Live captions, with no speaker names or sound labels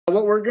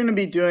What we're going to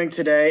be doing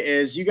today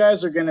is you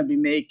guys are going to be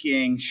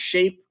making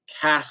shape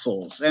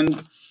castles,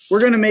 and we're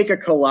going to make a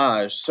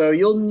collage. So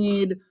you'll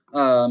need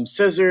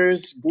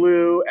scissors,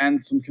 glue, and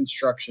some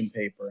construction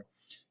paper.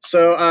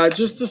 So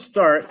just to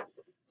start,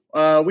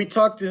 we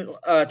talked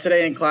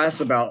today in class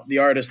about the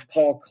artist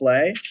Paul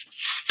Klee.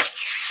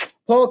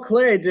 Paul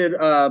Klee did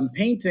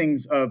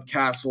paintings of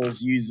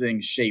castles using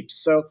shapes.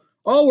 So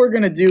all we're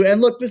going to do,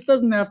 and look, this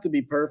doesn't have to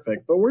be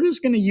perfect, but we're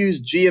just going to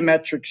use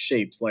geometric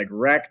shapes like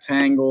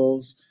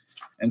rectangles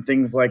and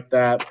things like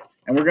that.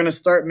 And we're going to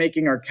start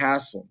making our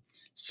castle.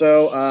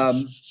 So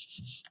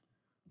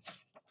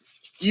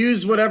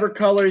use whatever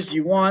colors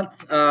you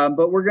want,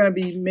 but we're going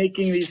to be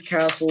making these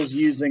castles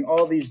using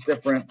all these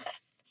different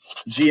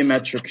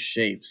geometric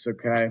shapes,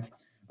 okay?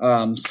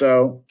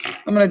 So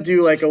I'm going to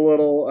do like a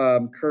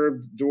little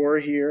curved door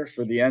here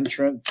for the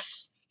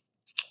entrance.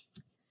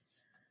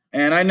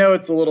 And I know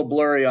it's a little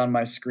blurry on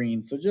my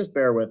screen, so just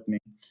bear with me.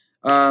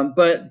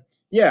 But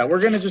yeah, we're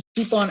going to just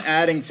keep on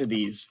adding to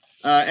these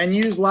and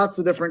use lots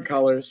of different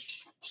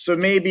colors. So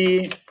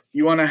maybe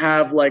you want to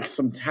have like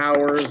some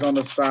towers on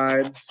the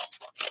sides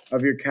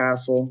of your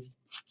castle,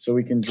 so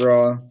we can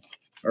draw,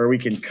 or we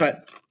can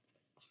cut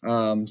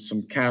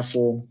some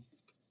castle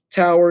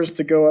towers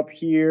to go up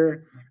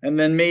here, and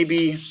then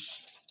maybe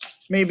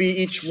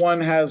each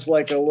one has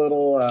like a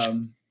little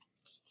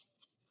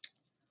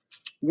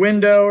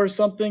window or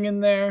something in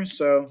there.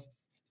 So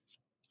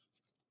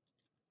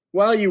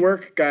while you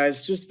work,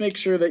 guys, just make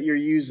sure that you're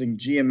using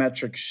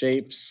geometric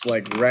shapes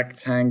like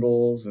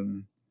rectangles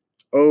and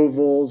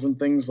ovals and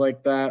things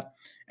like that,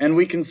 and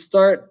we can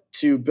start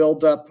to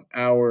build up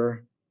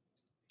our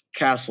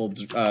castle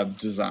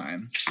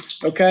design.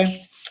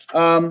 Okay.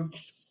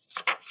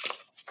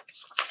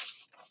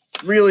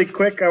 Really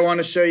quick, I want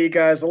to show you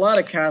guys a lot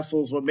of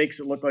castles. What makes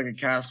it look like a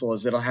castle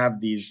is it'll have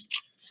these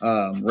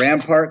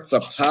ramparts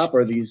up top,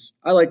 or these,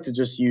 I like to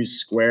just use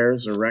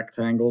squares or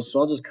rectangles, so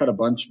I'll just cut a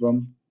bunch of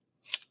them.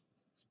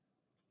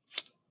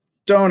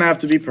 Don't have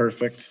to be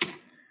perfect.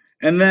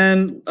 And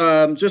then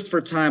just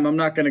for time, I'm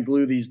not going to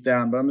glue these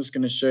down, but I'm just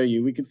going to show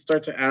you. We can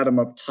start to add them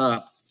up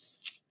top,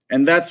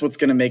 and that's what's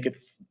going to make it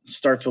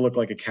start to look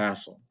like a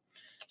castle.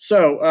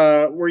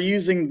 So we're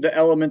using the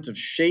element of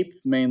shape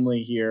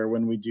mainly here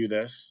when we do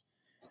this.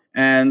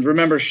 And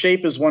remember,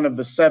 shape is one of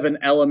the 7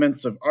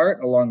 elements of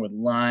art, along with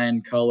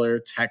line, color,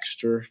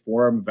 texture,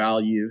 form,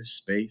 value,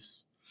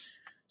 space.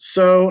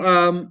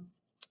 So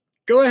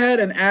go ahead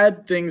and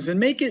add things and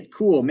make it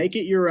cool. Make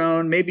it your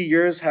own. Maybe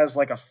yours has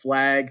like a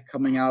flag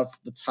coming out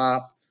the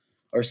top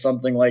or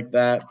something like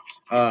that.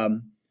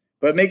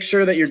 But make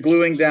sure that you're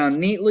gluing down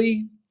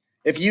neatly.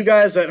 If you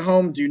guys at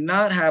home do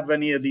not have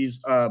any of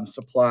these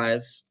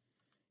supplies,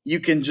 you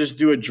can just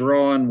do a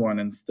drawn one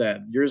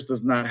instead. Yours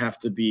does not have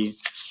to be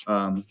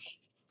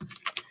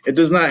it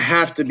does not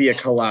have to be a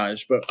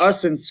collage, but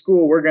us in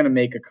school, we're going to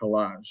make a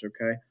collage,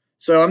 okay?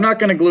 So I'm not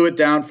going to glue it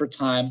down for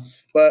time,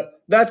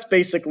 but that's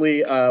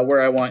basically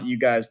where I want you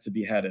guys to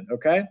be headed,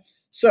 okay?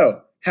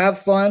 So have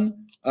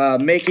fun,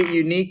 make it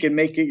unique and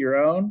make it your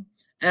own,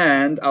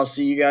 and I'll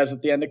see you guys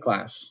at the end of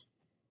class.